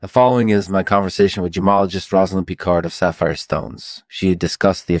The following is my conversation with gemologist Rosalind Picard of Sapphire Stones. She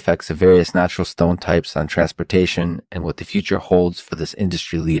discussed the effects of various natural stone types on transportation and what the future holds for this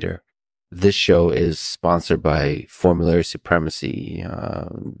industry leader. This show is sponsored by Formulary Supremacy.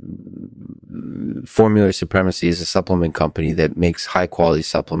 Formulary Supremacy is a supplement company that makes high-quality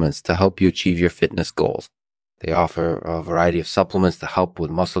supplements to help you achieve your fitness goals. They offer a variety of supplements to help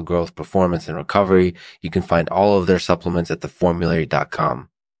with muscle growth, performance, and recovery. You can find all of their supplements at theformulary.com.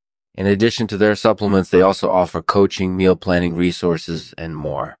 In addition to their supplements, they also offer coaching, meal planning resources, and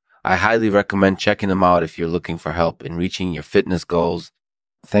more. I highly recommend checking them out if you're looking for help in reaching your fitness goals.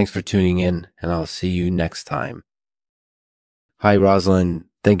 Thanks for tuning in, and I'll see you next time. Hi, Rosalind.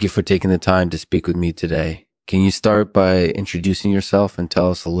 Thank you for taking the time to speak with me today. Can you start by introducing yourself and tell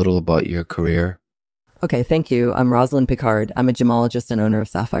us a little about your career? Okay, thank you. I'm Rosalind Picard. I'm a gemologist and owner of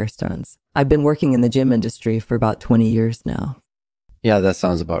Sapphire Stones. I've been working in the gem industry for about 20 years now. Yeah, that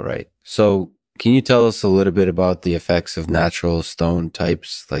sounds about right. So, can you tell us a little bit about the effects of natural stone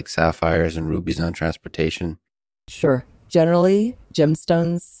types like sapphires and rubies on transportation? Sure. Generally,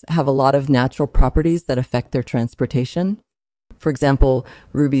 gemstones have a lot of natural properties that affect their transportation. For example,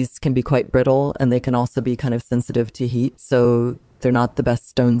 rubies can be quite brittle and they can also be kind of sensitive to heat, so they're not the best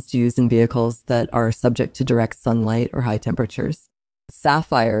stones to use in vehicles that are subject to direct sunlight or high temperatures.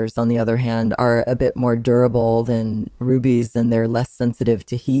 Sapphires, on the other hand, are a bit more durable than rubies and they're less sensitive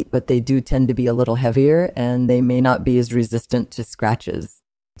to heat, but they do tend to be a little heavier and they may not be as resistant to scratches.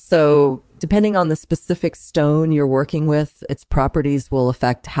 So, depending on the specific stone you're working with, its properties will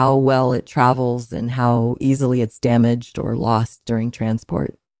affect how well it travels and how easily it's damaged or lost during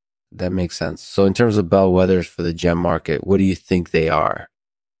transport. That makes sense. So in terms of bellwethers for the gem market, what do you think they are?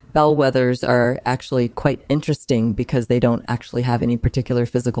 Bellwethers are actually quite interesting because they don't actually have any particular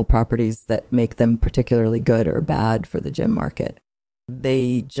physical properties that make them particularly good or bad for the gem market.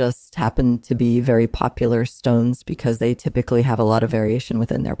 They just happen to be very popular stones because they typically have a lot of variation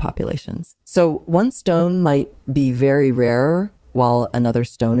within their populations. So one stone might be very rare, while another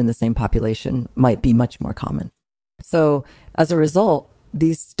stone in the same population might be much more common. So as a result,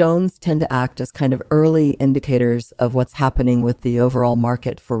 these stones tend to act as kind of early indicators of what's happening with the overall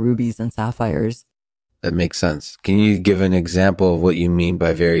market for rubies and sapphires. That makes sense. Can you give an example of what you mean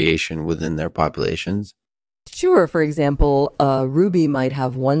by variation within their populations? Sure. For example, a ruby might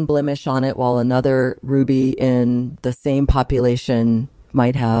have one blemish on it, while another ruby in the same population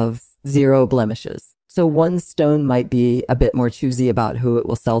might have 0 blemishes. So one stone might be a bit more choosy about who it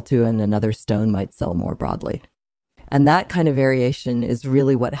will sell to, and another stone might sell more broadly. And that kind of variation is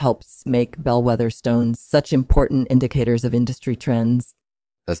really what helps make bellwether stones such important indicators of industry trends.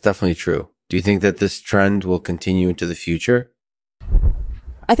 That's definitely true. Do you think that this trend will continue into the future?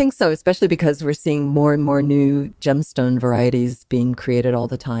 I think so, especially because we're seeing more and more new gemstone varieties being created all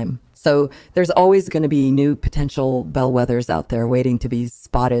the time. So there's always going to be new potential bellwethers out there waiting to be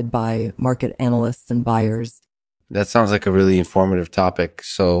spotted by market analysts and buyers. That sounds like a really informative topic.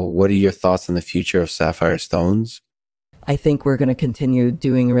 So what are your thoughts on the future of sapphire stones? I think we're going to continue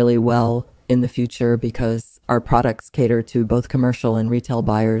doing really well in the future because our products cater to both commercial and retail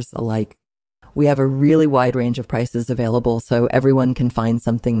buyers alike. We have a really wide range of prices available, so everyone can find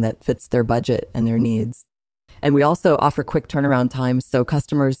something that fits their budget and their needs. And we also offer quick turnaround times, so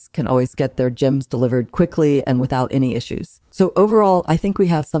customers can always get their gems delivered quickly and without any issues. So overall, I think we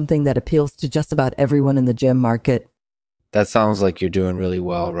have something that appeals to just about everyone in the gem market. That sounds like you're doing really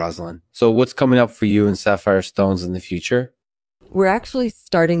well, Rosalind. So what's coming up for you in Sapphire Stones in the future? We're actually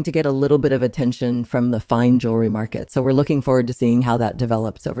starting to get a little bit of attention from the fine jewelry market, so we're looking forward to seeing how that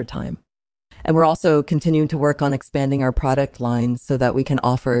develops over time. And we're also continuing to work on expanding our product line so that we can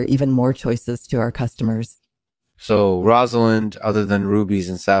offer even more choices to our customers. So, Rosalind, other than rubies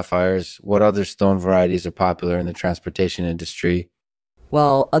and sapphires, what other stone varieties are popular in the transportation industry?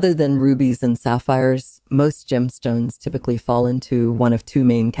 Well, other than rubies and sapphires, most gemstones typically fall into one of 2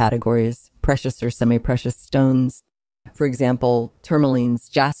 main categories: precious or semi-precious stones. For example, tourmalines,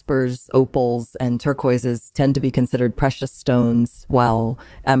 jaspers, opals, and turquoises tend to be considered precious stones, while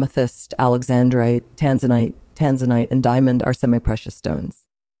amethyst, alexandrite, tanzanite, and diamond are semi-precious stones.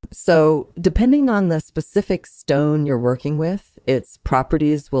 So, depending on the specific stone you're working with, its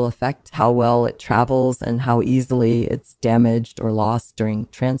properties will affect how well it travels and how easily it's damaged or lost during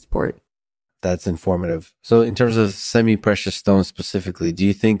transport. That's informative. So in terms of semi-precious stones specifically, do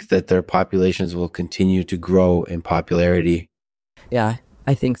you think that their populations will continue to grow in popularity? Yeah,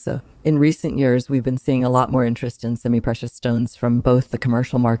 I think so. In recent years, we've been seeing a lot more interest in semi-precious stones from both the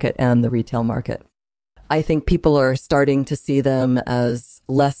commercial market and the retail market. I think people are starting to see them as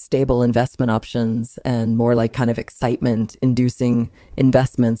less stable investment options and more like kind of excitement inducing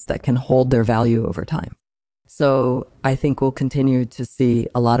investments that can hold their value over time. So I think we'll continue to see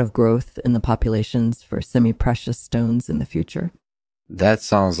a lot of growth in the populations for semi-precious stones in the future. That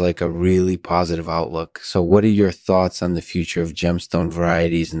sounds like a really positive outlook. So what are your thoughts on the future of gemstone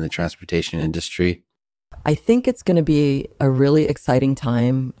varieties in the transportation industry? I think it's going to be a really exciting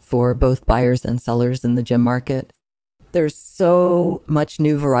time for both buyers and sellers in the gem market. There's so much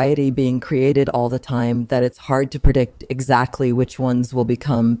new variety being created all the time that it's hard to predict exactly which ones will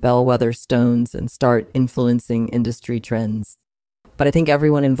become bellwether stones and start influencing industry trends. But I think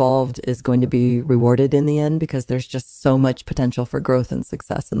everyone involved is going to be rewarded in the end because there's just so much potential for growth and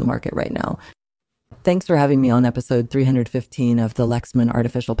success in the market right now. Thanks for having me on episode 315 of the Lexman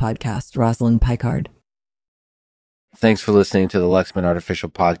Artificial Podcast, Rosalind Picard. Thanks for listening to the Lexman Artificial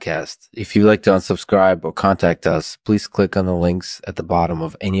Podcast. If you'd like to unsubscribe or contact us, please click on the links at the bottom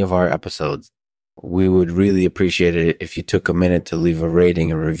of any of our episodes. We would really appreciate it if you took a minute to leave a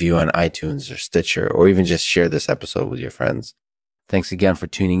rating and review on iTunes or Stitcher, or even just share this episode with your friends. Thanks again for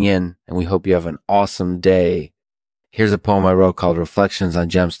tuning in, and we hope you have an awesome day. Here's a poem I wrote called Reflections on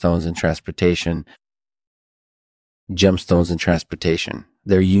Gemstones and Transportation. Gemstones and Transportation.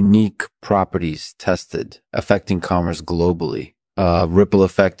 Their unique properties tested, affecting commerce globally. A ripple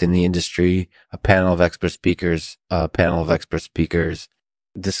effect in the industry, a panel of expert speakers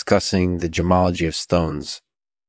discussing the gemology of stones.